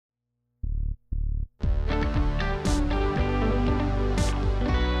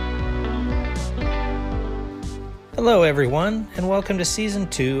Hello, everyone, and welcome to Season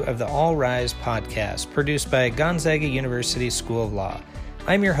 2 of the All Rise podcast, produced by Gonzaga University School of Law.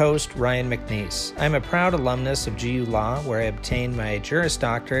 I'm your host, Ryan McNeese. I'm a proud alumnus of GU Law, where I obtained my Juris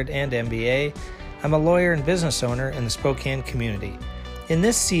Doctorate and MBA. I'm a lawyer and business owner in the Spokane community. In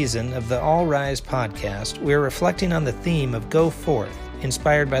this season of the All Rise podcast, we're reflecting on the theme of Go Forth,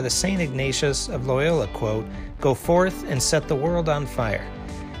 inspired by the St. Ignatius of Loyola quote, "Go forth and set the world on fire."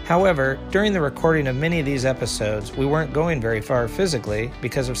 However, during the recording of many of these episodes, we weren't going very far physically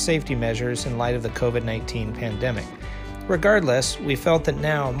because of safety measures in light of the COVID-19 pandemic. Regardless, we felt that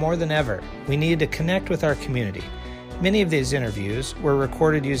now, more than ever, we needed to connect with our community. Many of these interviews were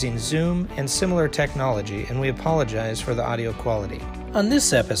recorded using Zoom and similar technology, and we apologize for the audio quality. On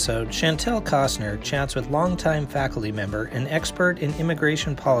this episode, Chantel Costner chats with longtime faculty member and expert in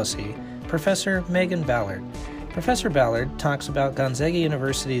immigration policy, Professor Megan Ballard. Professor Ballard talks about Gonzaga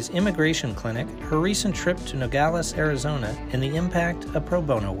University's immigration clinic, her recent trip to Nogales, Arizona, and the impact of pro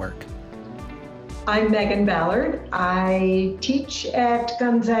bono work. I'm Megan Ballard. I teach at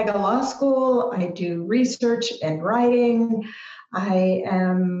Gonzaga Law School. I do research and writing. I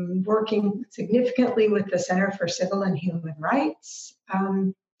am working significantly with the Center for Civil and Human Rights.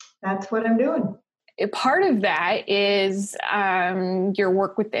 That's what I'm doing. Part of that is your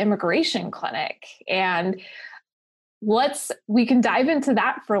work with the immigration clinic, and we can dive into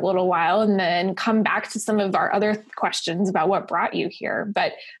that for a little while and then come back to some of our other questions about what brought you here.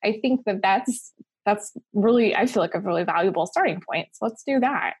 But I think that's really, I feel like a really valuable starting point. So let's do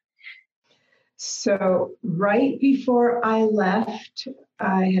that. So right before I left,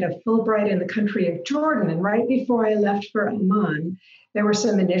 I had a Fulbright in the country of Jordan. And right before I left for Amman, there were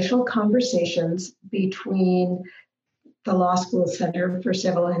some initial conversations between the Law School Center for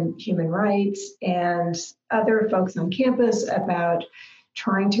Civil and Human Rights and other folks on campus about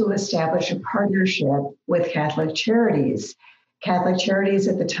trying to establish a partnership with Catholic Charities. Catholic Charities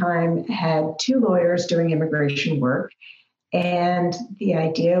at the time had 2 lawyers doing immigration work, and the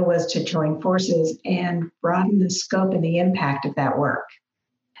idea was to join forces and broaden the scope and the impact of that work.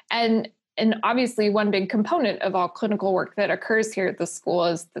 And obviously, one big component of all clinical work that occurs here at the school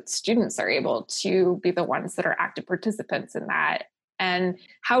is that students are able to be the ones that are active participants in that. And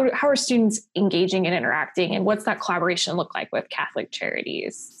how are students engaging and interacting, and what's that collaboration look like with Catholic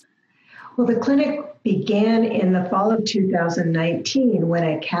Charities? Well, the clinic began in the fall of 2019 when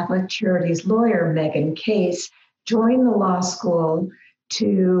a Catholic Charities lawyer, Megan Case, joined the law school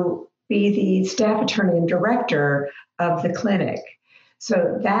to be the staff attorney and director of the clinic.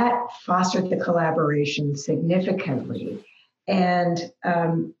 So that fostered the collaboration significantly. And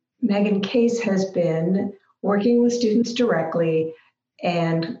Megan Case has been working with students directly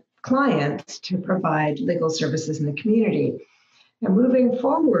and clients to provide legal services in the community. Now, moving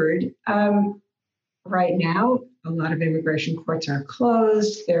forward, right now, a lot of immigration courts are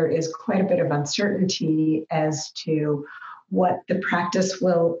closed. There is quite a bit of uncertainty as to what the practice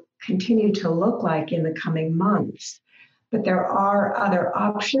will continue to look like in the coming months. But there are other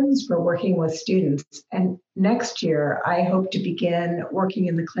options for working with students. And next year, I hope to begin working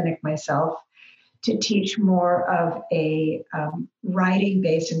in the clinic myself to teach more of a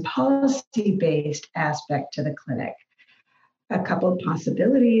writing-based and policy-based aspect to the clinic. A couple of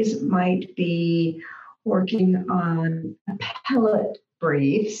possibilities might be working on appellate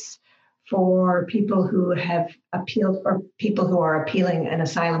briefs for people who have appealed or people who are appealing an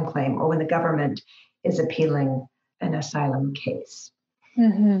asylum claim or when the government is appealing an asylum case.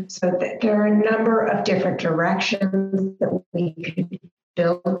 Mm-hmm. So there are a number of different directions that we could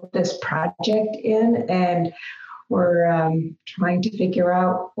build this project in, and we're trying to figure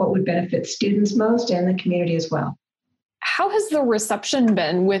out what would benefit students most and the community as well. How has the reception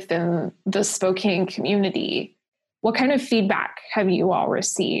been within the Spokane community? What kind of feedback have you all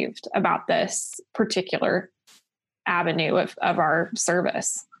received about this particular avenue of our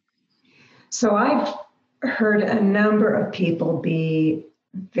service? So I've heard a number of people be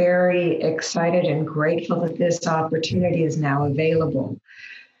very excited and grateful that this opportunity is now available.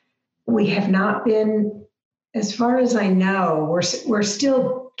 We have not been, as far as I know, we're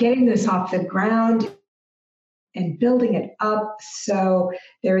still getting this off the ground and building it up. So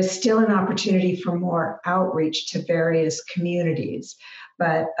there is still an opportunity for more outreach to various communities.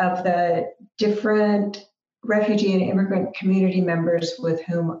 But of the different refugee and immigrant community members with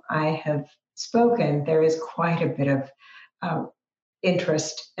whom I have spoken, there is quite a bit of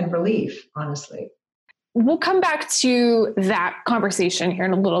interest and relief, honestly. We'll come back to that conversation here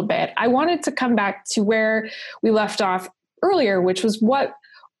in a little bit. I wanted to come back to where we left off earlier, which was what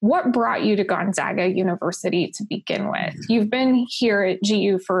brought you to Gonzaga University to begin with. You've been here at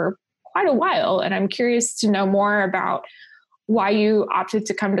GU for quite a while. And I'm curious to know more about why you opted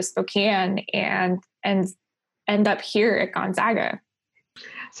to come to Spokane and end up here at Gonzaga.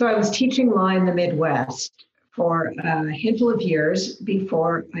 So I was teaching law in the Midwest for a handful of years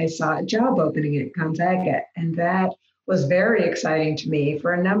before I saw a job opening at Gonzaga. And that was very exciting to me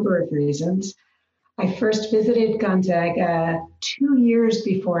for a number of reasons. I first visited Gonzaga 2 years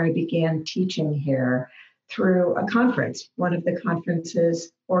before I began teaching here through a conference, one of the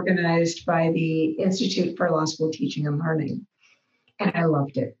conferences organized by the Institute for Law School Teaching and Learning. And I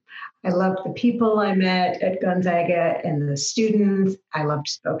loved it. I loved the people I met at Gonzaga and the students. I loved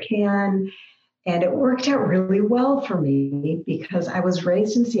Spokane. And it worked out really well for me because I was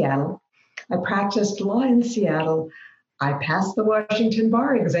raised in Seattle. I practiced law in Seattle. I passed the Washington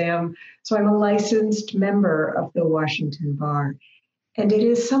Bar exam, so I'm a licensed member of the Washington Bar. And it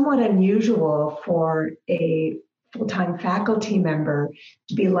is somewhat unusual for a full-time faculty member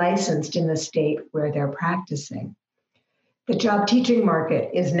to be licensed in the state where they're practicing. The job teaching market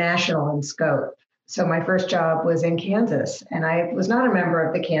is national in scope. So my first job was in Kansas, and I was not a member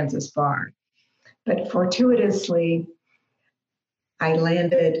of the Kansas Bar. But fortuitously, I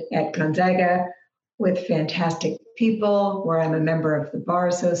landed at Gonzaga with fantastic people, where I'm a member of the Bar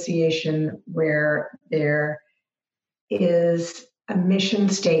Association, where there is a mission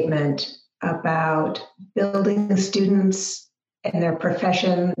statement about building students and their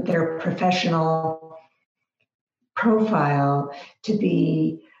profession, their professional profile to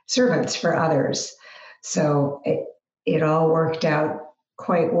be servants for others. So it all worked out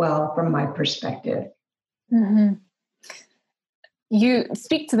quite well from my perspective. Mm-hmm. You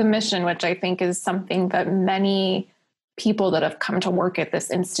speak to the mission, which I think is something that many people that have come to work at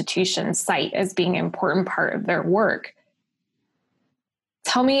this institution cite as being an important part of their work.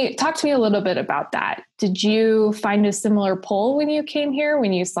 Talk to me a little bit about that. Did you find a similar pull when you came here,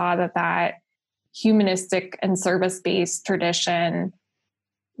 when you saw that humanistic and service-based tradition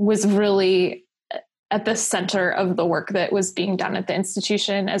was really at the center of the work that was being done at the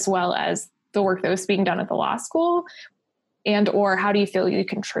institution, as well as the work that was being done at the law school? And or how do you feel you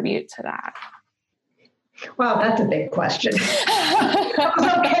contribute to that? Wow, that's a big question. It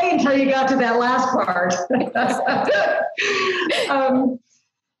was okay until you got to that last part.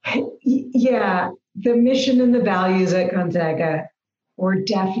 Yeah, the mission and the values at Gonzaga were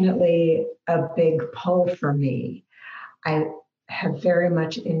definitely a big pull for me. I have very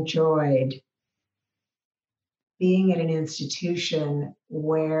much enjoyed being at an institution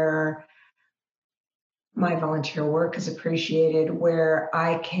where my volunteer work is appreciated, where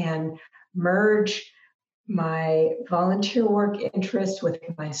I can merge my volunteer work interests with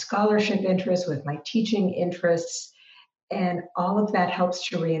my scholarship interests, with my teaching interests, and all of that helps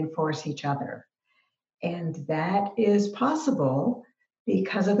to reinforce each other. And that is possible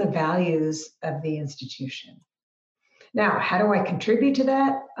because of the values of the institution. Now, how do I contribute to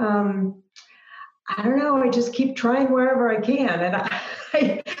that? I don't know. I just keep trying wherever I can.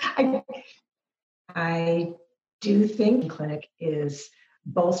 And I do think the clinic is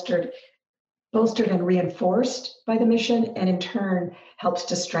bolstered and reinforced by the mission, and in turn helps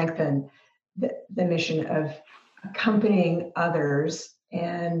to strengthen the mission of accompanying others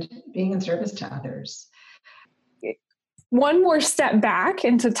and being in service to others. One more step back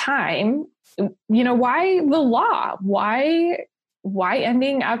into time, why the law? Why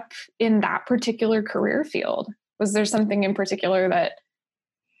ending up in that particular career field? Was there something in particular that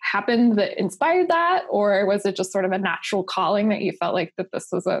happened that inspired that? Or was it just sort of a natural calling that you felt like that this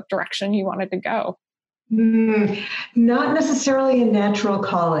was a direction you wanted to go? Not necessarily a natural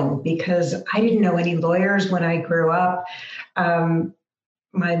calling, because I didn't know any lawyers when I grew up.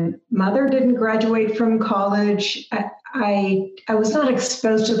 My mother didn't graduate from college. I was not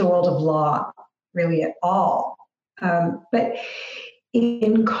exposed to the world of law really at all. But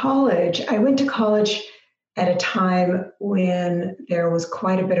in college, I went to college at a time when there was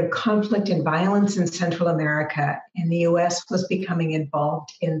quite a bit of conflict and violence in Central America, and the U.S. was becoming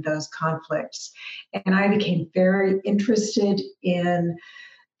involved in those conflicts. And I became very interested in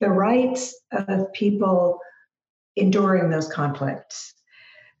the rights of people enduring those conflicts.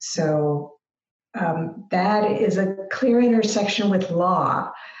 So that is a clear intersection with law.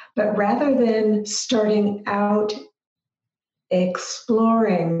 But rather than starting out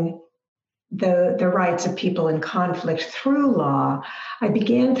exploring the rights of people in conflict through law, I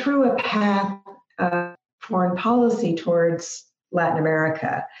began through a path of foreign policy towards Latin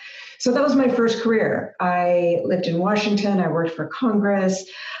America. So that was my first career. I lived in Washington. I worked for Congress.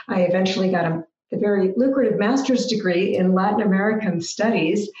 I eventually got a very lucrative master's degree in Latin American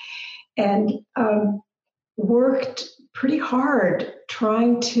studies, and worked pretty hard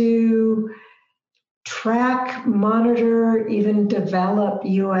trying to track, monitor, even develop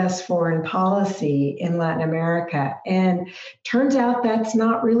U.S. foreign policy in Latin America. And turns out that's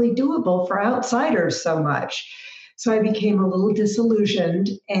not really doable for outsiders so much. So I became a little disillusioned,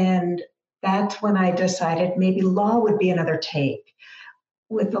 and that's when I decided maybe law would be another take.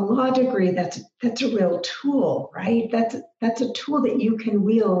 With a law degree, that's a real tool, right? That's a tool that you can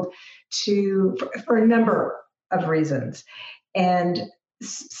wield for a number of reasons. And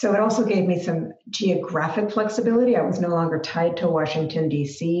so it also gave me some geographic flexibility. I was no longer tied to Washington,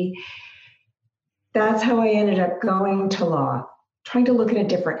 D.C. That's how I ended up going to law, trying to look at a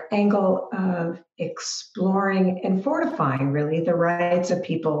different angle of exploring and fortifying, really, the rights of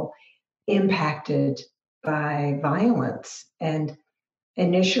people impacted by violence. And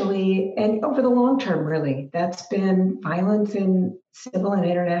initially, and over the long term, really, that's been violence in civil and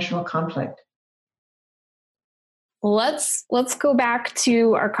international conflict. Let's go back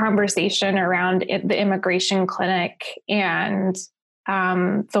to our conversation around the immigration clinic and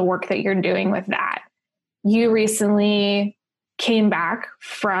the work that you're doing with that. You recently came back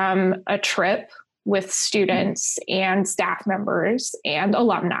from a trip with students and staff members and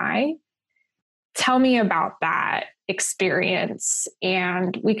alumni. Tell me about that experience,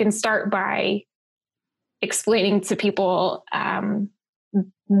 and we can start by explaining to people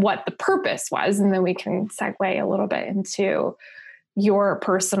what the purpose was, and then we can segue a little bit into your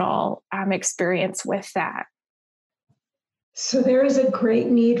personal experience with that. So there is a great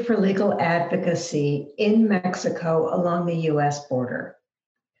need for legal advocacy in Mexico along the U.S. border.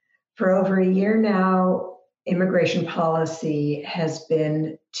 For over a year now, immigration policy has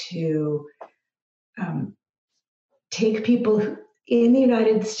been to take people in the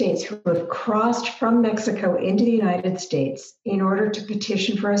United States who have crossed from Mexico into the United States in order to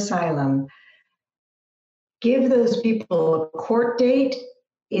petition for asylum, give those people a court date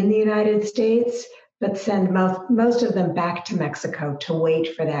in the United States, but send most of them back to Mexico to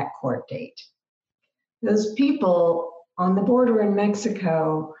wait for that court date. Those people on the border in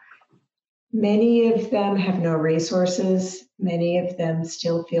Mexico, many of them have no resources. Many of them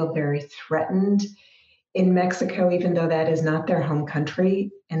still feel very threatened in Mexico, even though that is not their home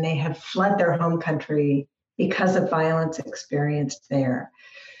country, and they have fled their home country because of violence experienced there.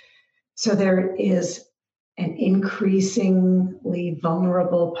 So there is an increasingly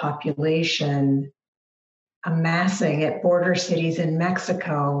vulnerable population amassing at border cities in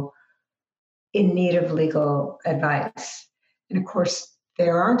Mexico in need of legal advice. And of course,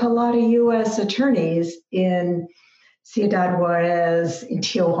 there aren't a lot of U.S. attorneys in Ciudad Juarez, in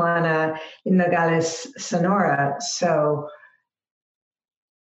Tijuana, in Nogales, Sonora. So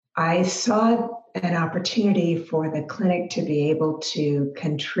I saw an opportunity for the clinic to be able to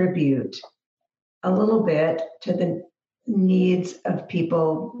contribute a little bit to the needs of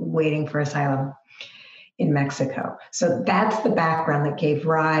people waiting for asylum in Mexico. So that's the background that gave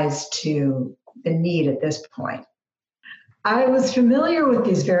rise to the need at this point. I was familiar with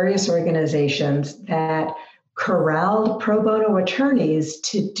these various organizations that corralled pro bono attorneys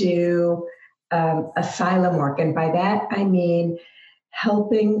to do asylum work. And by that, I mean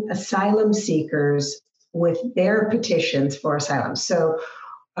helping asylum seekers with their petitions for asylum. So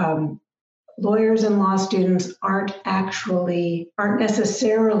lawyers and law students aren't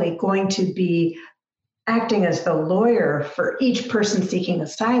necessarily going to be acting as the lawyer for each person seeking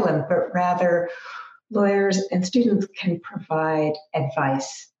asylum, but rather lawyers and students can provide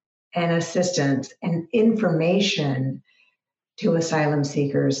advice and assistance and information to asylum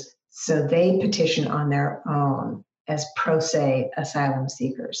seekers so they petition on their own as pro se asylum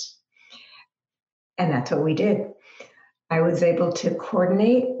seekers. And that's what we did. I was able to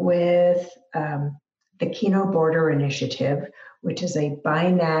coordinate with the Kino Border Initiative, which is a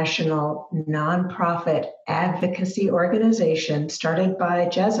binational nonprofit advocacy organization started by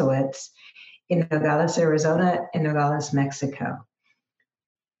Jesuits in Nogales, Arizona, and Nogales, Mexico.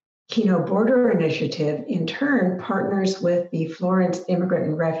 Kino Border Initiative, in turn, partners with the Florence Immigrant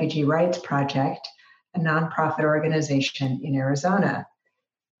and Refugee Rights Project, a nonprofit organization in Arizona,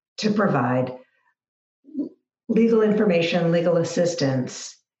 to provide legal information, legal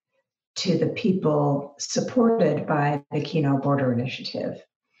assistance to the people supported by the Kino Border Initiative.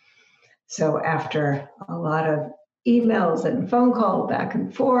 So after a lot of emails and phone calls back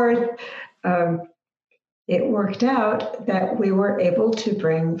and forth, it worked out that we were able to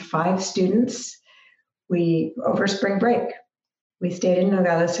bring 5 students over spring break. We stayed in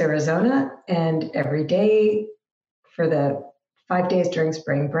Nogales, Arizona, and every day for the 5 days during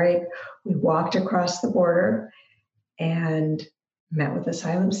spring break, we walked across the border and met with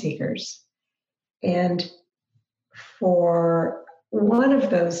asylum seekers. And for one of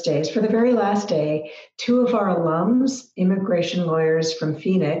those days, for the very last day, two of our alums, immigration lawyers from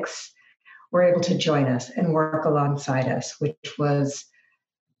Phoenix, were able to join us and work alongside us, which was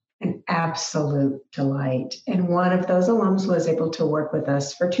an absolute delight. And one of those alums was able to work with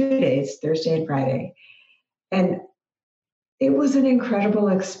us for 2 days, Thursday and Friday. And it was an incredible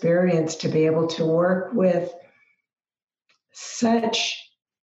experience to be able to work with such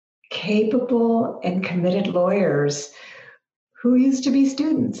capable and committed lawyers who used to be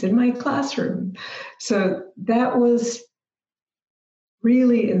students in my classroom. So that was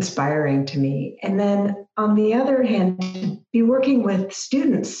really inspiring to me. And then on the other hand, to be working with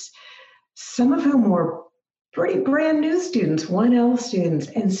students, some of whom were pretty brand new students, 1L students,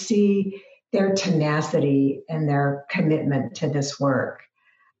 and see their tenacity and their commitment to this work.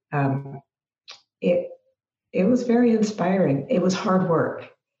 It was very inspiring. It was hard work.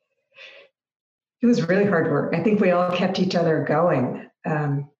 It was really hard work. I think we all kept each other going.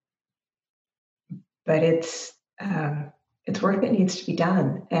 But it's work that needs to be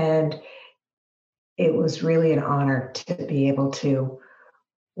done. And it was really an honor to be able to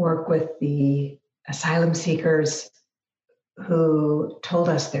work with the asylum seekers who told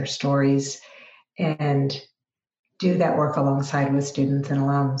us their stories and do that work alongside with students and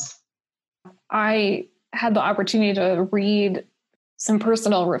alums. I had the opportunity to read some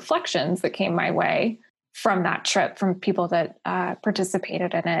personal reflections that came my way from that trip from people that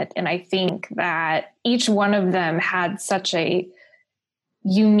participated in it. And I think that each one of them had such a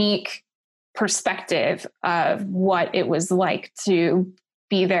unique perspective of what it was like to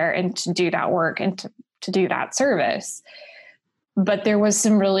be there and to do that work and to do that service. But there was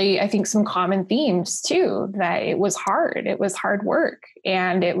some really, I think, some common themes too, that it was hard. It was hard work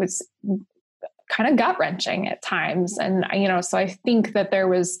and it was kind of gut-wrenching at times. And, so I think that there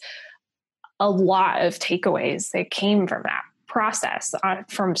was a lot of takeaways that came from that process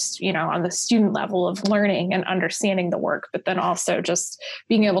from on the student level of learning and understanding the work, but then also just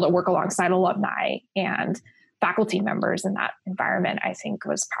being able to work alongside alumni and faculty members in that environment, I think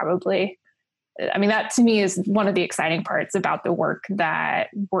was probably, that to me is one of the exciting parts about the work that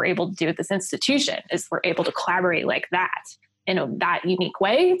we're able to do at this institution is we're able to collaborate like that in that unique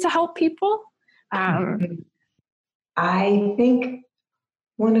way to help people. I think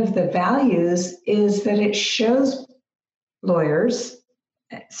one of the values is that it shows lawyers,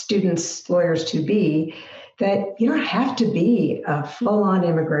 students, lawyers to be, that you don't have to be a full-on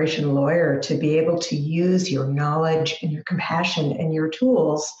immigration lawyer to be able to use your knowledge and your compassion and your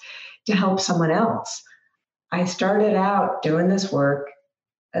tools to help someone else. I started out doing this work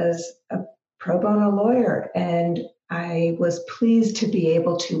as a pro bono lawyer, and I was pleased to be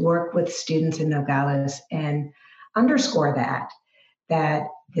able to work with students in Nogales and underscore that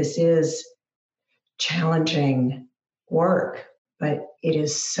this is challenging work, but it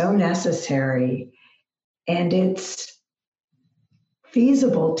is so necessary and it's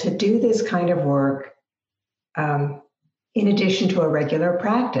feasible to do this kind of work in addition to a regular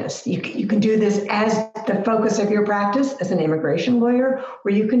practice. You can do this as the focus of your practice as an immigration lawyer,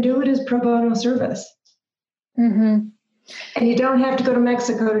 or you can do it as pro bono service. Mm-hmm. And you don't have to go to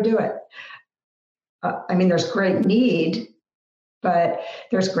Mexico to do it. There's great need, but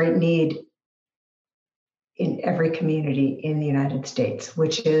there's great need in every community in the United States,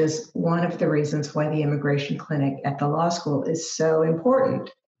 which is one of the reasons why the immigration clinic at the law school is so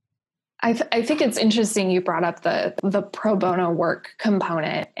important. I think it's interesting you brought up the pro bono work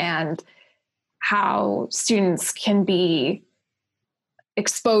component and how students can be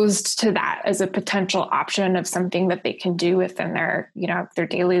exposed to that as a potential option of something that they can do within their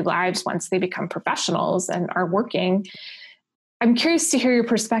daily lives once they become professionals and are working. I'm curious to hear your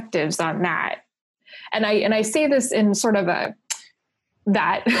perspectives on that. And I say this in sort of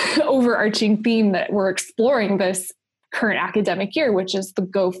that overarching theme that we're exploring this current academic year, which is the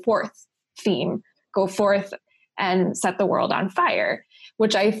Go Forth theme, go forth and set the world on fire,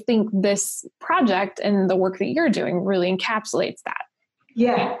 which I think this project and the work that you're doing really encapsulates that.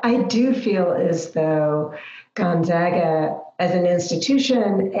 Yeah, I do feel as though Gonzaga as an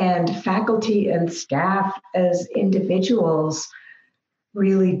institution and faculty and staff as individuals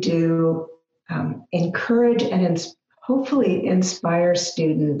really do encourage and hopefully inspire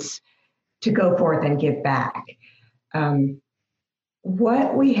students to go forth and give back.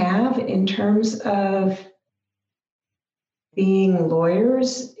 What we have in terms of being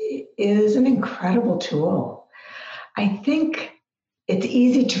lawyers is an incredible tool. I think it's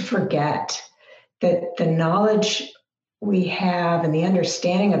easy to forget that the knowledge we have and the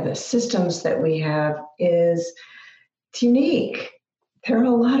understanding of the systems that we have is unique. there are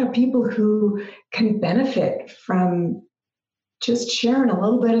a lot of people who can benefit from just sharing a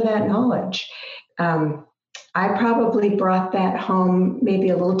little bit of that knowledge. I probably brought that home maybe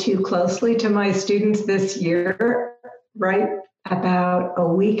a little too closely to my students this year, right about a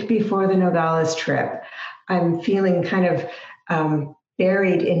week before the Nogales trip. I'm feeling kind of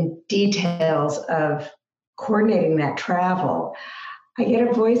buried in details of coordinating that travel. I get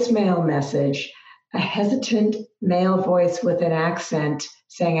a voicemail message, a hesitant male voice with an accent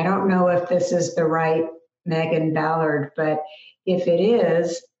saying, I don't know if this is the right Megan Ballard, but if it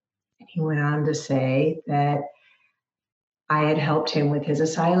is, he went on to say that I had helped him with his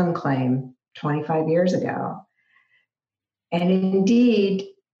asylum claim 25 years ago. And indeed,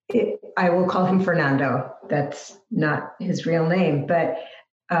 I will call him Fernando. That's not his real name, but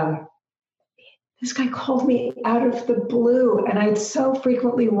this guy called me out of the blue, and I'd so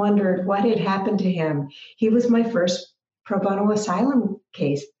frequently wondered what had happened to him. He was my first pro bono asylum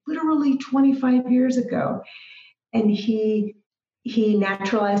case, literally 25 years ago. And he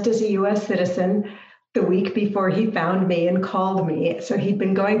naturalized as a U.S. citizen the week before he found me and called me. So he'd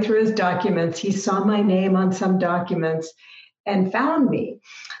been going through his documents. He saw my name on some documents and found me.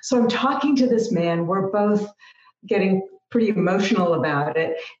 So I'm talking to this man. We're both getting pretty emotional about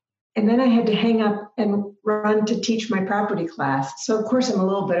it. And then I had to hang up and run to teach my property class. So of course I'm a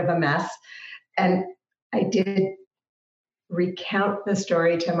little bit of a mess. And I did recount the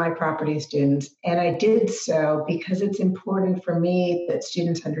story to my property students. And I did so because it's important for me that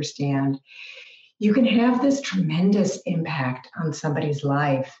students understand you can have this tremendous impact on somebody's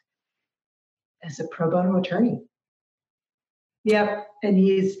life as a pro bono attorney. Yep. And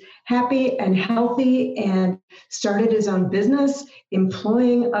he's happy and healthy and started his own business,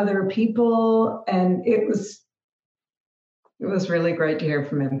 employing other people. And it was really great to hear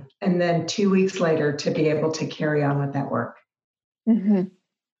from him. And then 2 weeks later to be able to carry on with that work. Mm-hmm.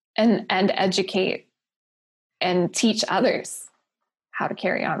 And educate and teach others how to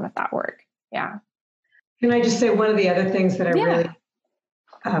carry on with that work. Yeah. Can I just say one of the other things that I really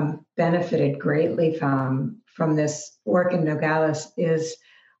benefited greatly from this work in Nogales is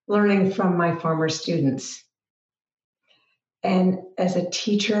learning from my former students. And as a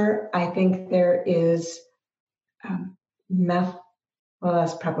teacher, I think there is well,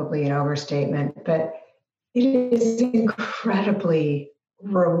 that's probably an overstatement, but it is incredibly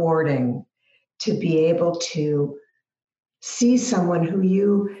rewarding to be able to see someone who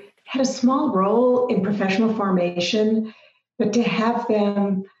you had a small role in professional formation, but to have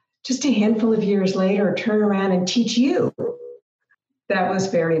them just a handful of years later turn around and teach you, that was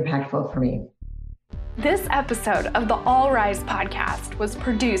very impactful for me. This episode of the All Rise podcast was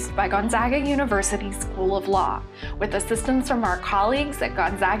produced by Gonzaga University School of Law with assistance from our colleagues at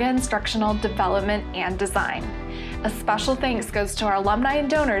Gonzaga Instructional Development and Design. A special thanks goes to our alumni and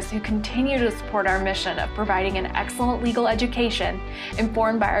donors who continue to support our mission of providing an excellent legal education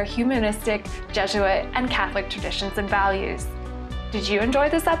informed by our humanistic, Jesuit, and Catholic traditions and values. Did you enjoy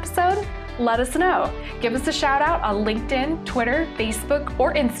this episode? Let us know. Give us a shout out on LinkedIn, Twitter, Facebook,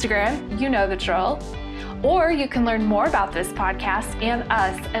 or Instagram. You know the drill. Or you can learn more about this podcast and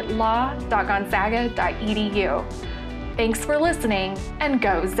us at law.gonzaga.edu. Thanks for listening, and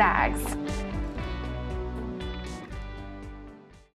go Zags!